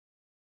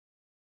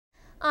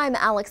I'm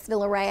Alex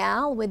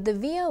Villarreal with the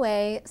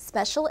VOA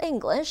Special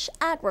English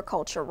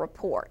Agriculture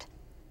Report.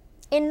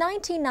 In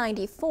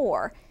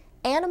 1994,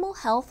 animal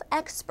health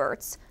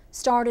experts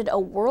started a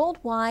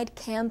worldwide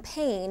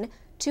campaign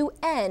to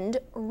end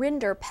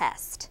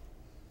Rinderpest.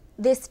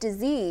 This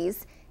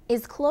disease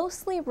is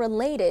closely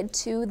related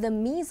to the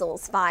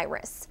measles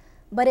virus,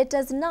 but it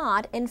does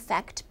not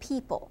infect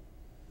people.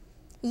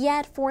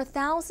 Yet for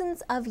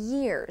thousands of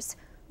years,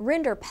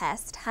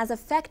 Rinderpest has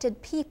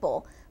affected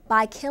people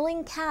by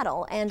killing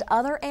cattle and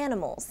other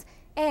animals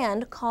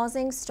and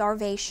causing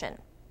starvation.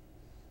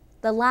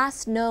 The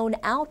last known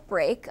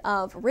outbreak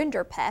of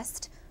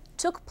Rinderpest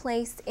took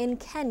place in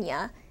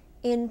Kenya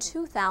in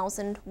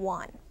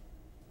 2001.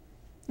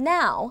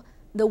 Now,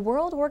 the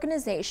World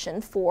Organization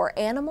for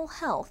Animal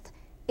Health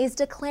is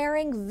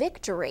declaring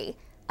victory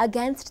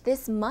against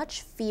this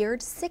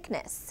much-feared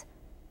sickness.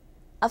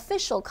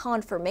 Official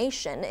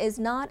confirmation is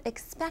not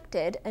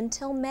expected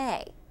until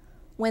May,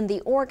 when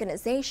the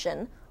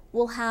organization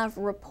will have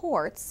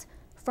reports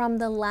from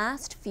the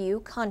last few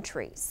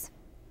countries.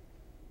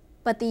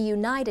 But the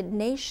United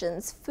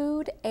Nations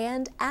Food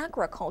and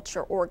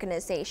Agriculture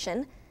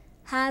Organization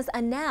has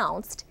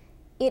announced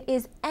it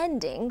is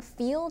ending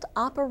field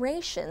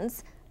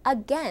operations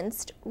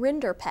against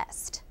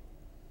Rinderpest.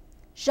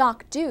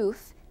 Jacques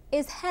Diouf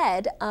is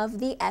head of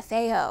the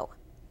FAO.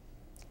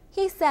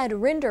 He said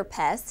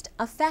Rinderpest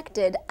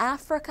affected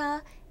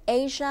Africa,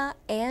 Asia,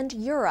 and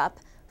Europe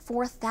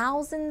for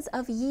thousands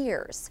of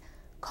years,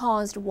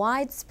 caused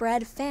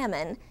widespread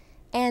famine,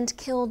 and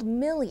killed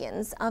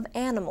millions of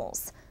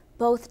animals,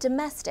 both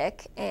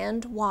domestic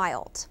and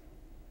wild.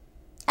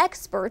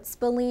 Experts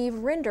believe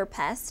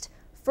Rinderpest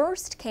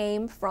first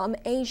came from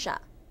Asia.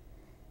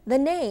 The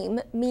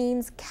name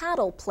means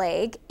cattle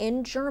plague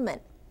in German.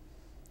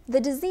 The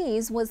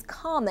disease was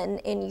common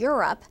in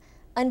Europe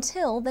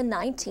until the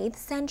 19th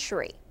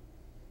century.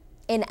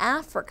 In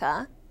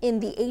Africa, in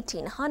the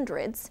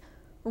 1800s,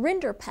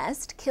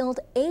 Rinderpest killed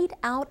 8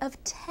 out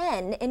of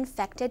 10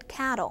 infected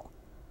cattle.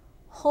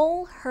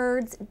 Whole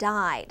herds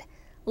died,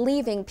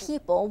 leaving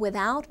people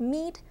without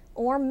meat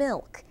or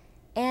milk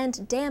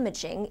and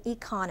damaging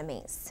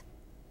economies.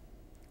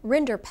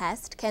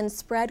 Rinderpest can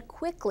spread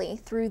quickly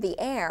through the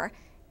air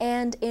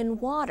and in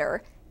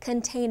water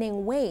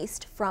containing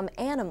waste from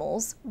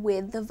animals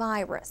with the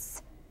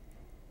virus.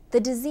 The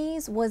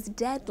disease was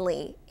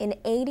deadly in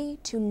 80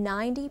 to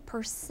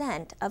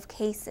 90% of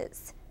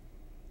cases.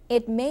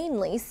 It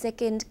mainly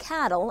sickened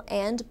cattle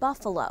and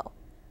buffalo,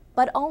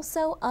 but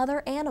also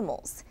other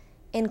animals,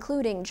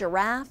 including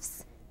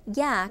giraffes,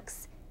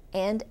 yaks,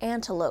 and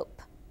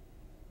antelope.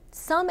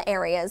 Some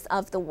areas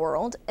of the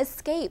world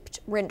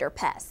escaped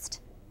Rinderpest.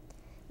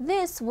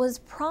 This was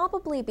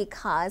probably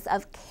because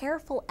of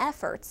careful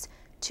efforts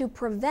to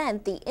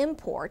prevent the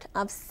import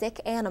of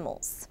sick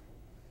animals.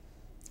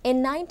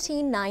 In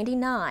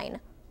 1999,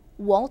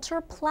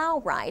 Walter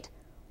Plowright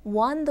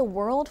won the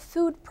World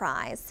Food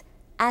Prize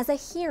as a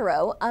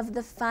hero of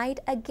the fight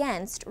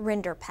against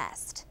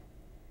Rinderpest.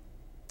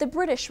 The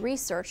British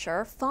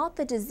researcher fought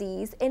the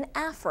disease in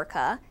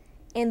Africa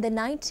in the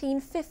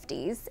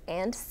 1950s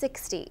and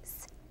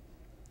 60s.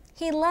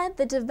 He led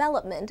the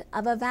development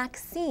of a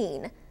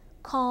vaccine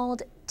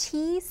called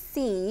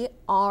TCRV.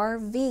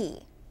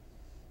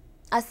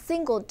 A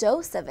single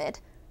dose of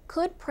it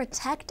could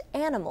protect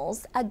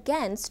animals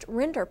against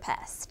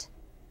Rinderpest.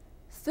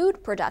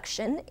 Food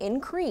production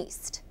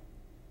increased.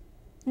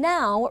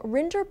 Now,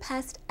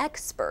 Rinderpest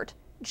expert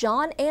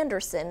John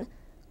Anderson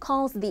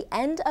calls the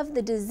end of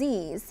the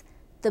disease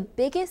the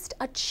biggest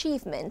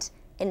achievement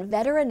in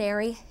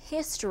veterinary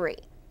history.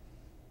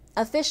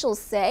 Officials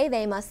say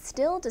they must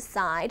still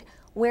decide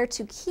where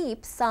to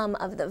keep some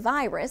of the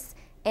virus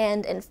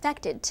and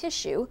infected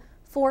tissue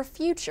for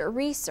future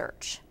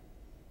research.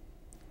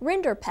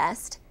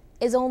 Rinderpest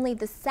is only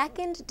the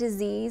second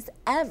disease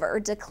ever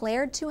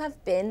declared to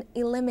have been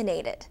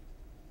eliminated.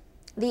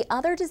 The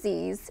other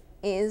disease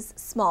is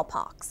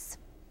smallpox.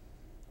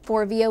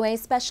 For VOA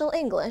Special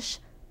English,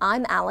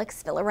 I'm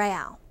Alex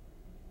Villarreal.